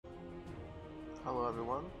Hello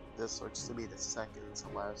everyone, this looks to be the second to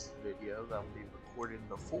last video that will be recorded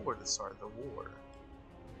before the start of the war.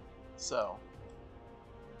 So,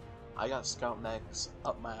 I got scout mechs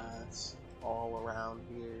up my ass all around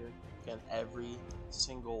here, and every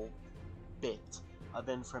single bit of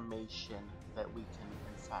information that we can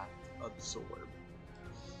in fact absorb.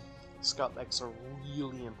 Scout mechs are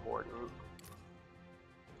really important.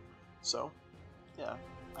 So, yeah,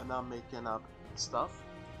 I'm now making up stuff.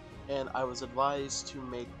 And I was advised to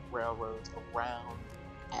make railroads around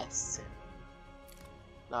Essen.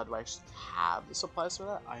 Now, do I actually have the supplies for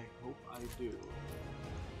that? I hope I do.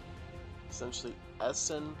 Essentially,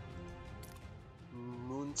 Essen,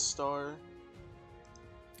 Moonstar,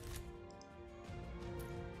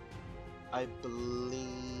 I believe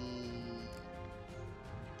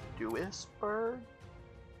Duisburg?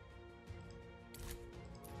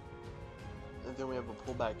 And then we have a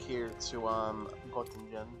pullback here to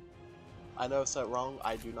Göttingen. I know I said wrong,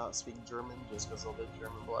 I do not speak German just because of the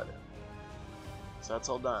German blood in me. So that's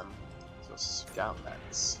all done. So scout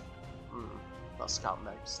mechs. Not scout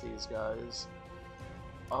mechs, these guys.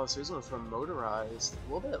 Oh, so he's going for motorized.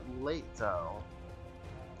 A little bit late though.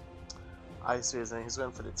 I see his name. He's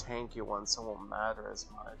going for the tanky one, so it won't matter as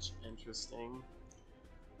much. Interesting.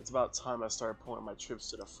 It's about time I started pulling my troops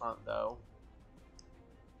to the front though.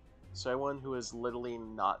 So everyone who is literally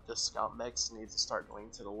not the scout mechs needs to start going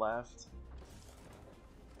to the left.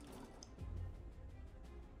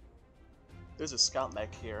 There's a scout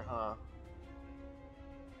mech here, huh?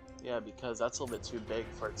 Yeah, because that's a little bit too big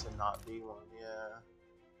for it to not be one, yeah.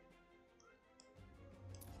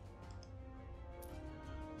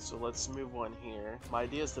 So let's move one here. My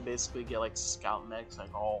idea is to basically get like scout mechs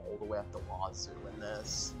like all the way up the wazoo in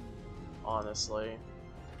this, honestly.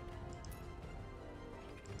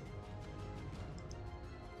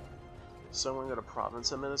 So I'm going to go to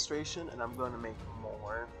Province Administration and I'm going to make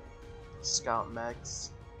more scout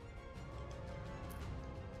mechs.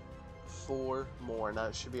 4 more, and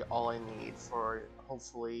that should be all I need for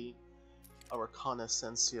hopefully a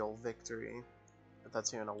reconnaissancial victory, if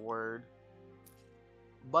that's even a word.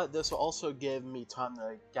 But this will also give me time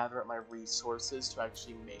to gather up my resources to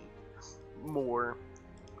actually make more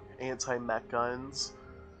anti-mech guns.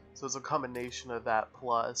 So it's a combination of that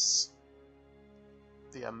plus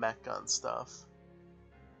the mech gun stuff.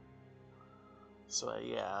 So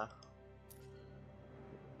yeah,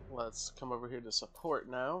 let's come over here to support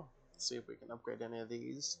now. See if we can upgrade any of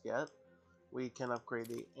these yet. We can upgrade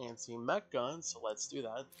the anti-mech gun, so let's do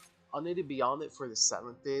that. I'll need to be on it for the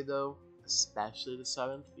 7th day though, especially the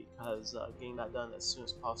 7th, because getting that done as soon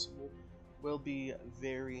as possible will be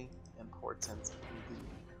very important indeed.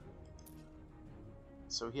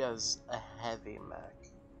 So he has a heavy mech.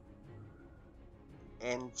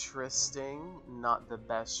 Interesting, not the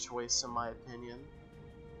best choice in my opinion.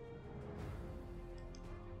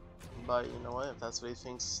 But you know what, if that's what he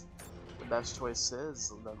thinks the best choice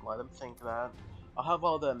is, then let him think that. I'll have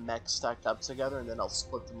all the mechs stacked up together and then I'll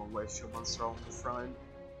split the militia once they're all in the front.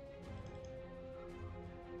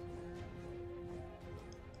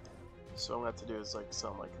 So what I'm going to have to do is like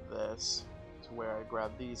something like this, to where I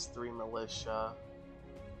grab these 3 militia,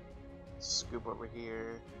 scoop over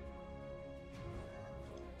here.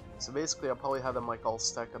 So basically I'll probably have them like all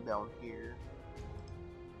stacked up down here.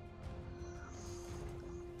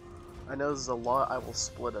 I know this is a lot, I will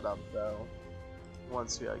split it up though,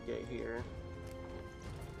 once we get here.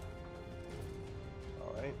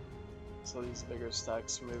 Alright, so these bigger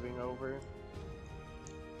stacks moving over.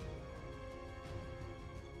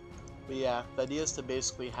 But yeah, the idea is to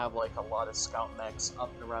basically have like a lot of scout mechs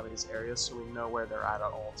up and around these areas so we know where they're at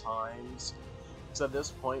all times. So at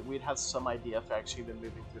this point, we'd have some idea if actually been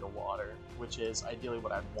moving through the water, which is ideally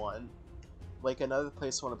what I'd want. Like another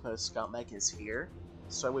place I want to put a scout mech is here.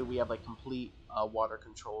 So that way we have like complete water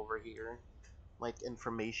control over here, like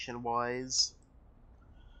information wise.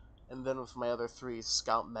 And then with my other 3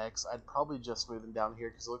 scout mechs, I'd probably just move them down here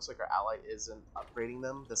because it looks like our ally isn't upgrading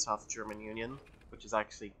them, the South German Union, which is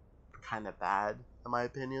actually kind of bad in my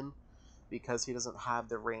opinion, because he doesn't have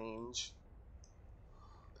the range.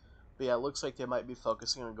 But yeah, it looks like they might be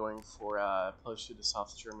focusing on going for push to the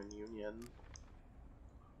South German Union,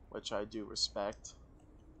 which I do respect.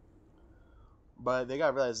 But they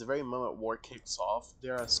gotta realize the very moment war kicks off,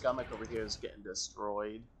 their scout mech over here is getting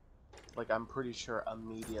destroyed. Like, I'm pretty sure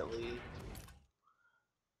immediately.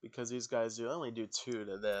 Because these guys only do 2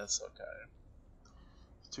 to this, okay.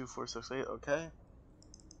 2, 4, 6, 8, okay.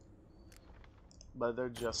 But they're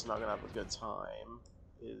just not gonna have a good time,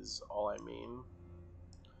 is all I mean.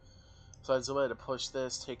 So I decided to push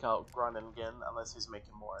this, take out Groningen, unless he's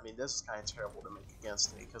making more. I mean, this is kind of terrible to make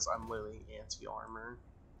against me, because I'm literally anti-armor.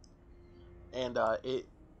 And I'm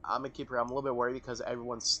gonna keep here. I'm a little bit worried because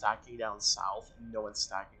everyone's stacking down south, and no one's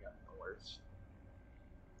stacking up north.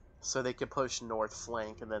 So they could push north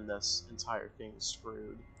flank, and then this entire thing's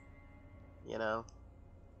screwed. You know?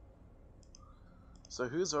 So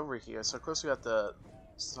who's over here? So of course we got the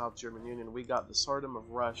South German Union. We got the Tsardom of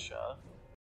Russia.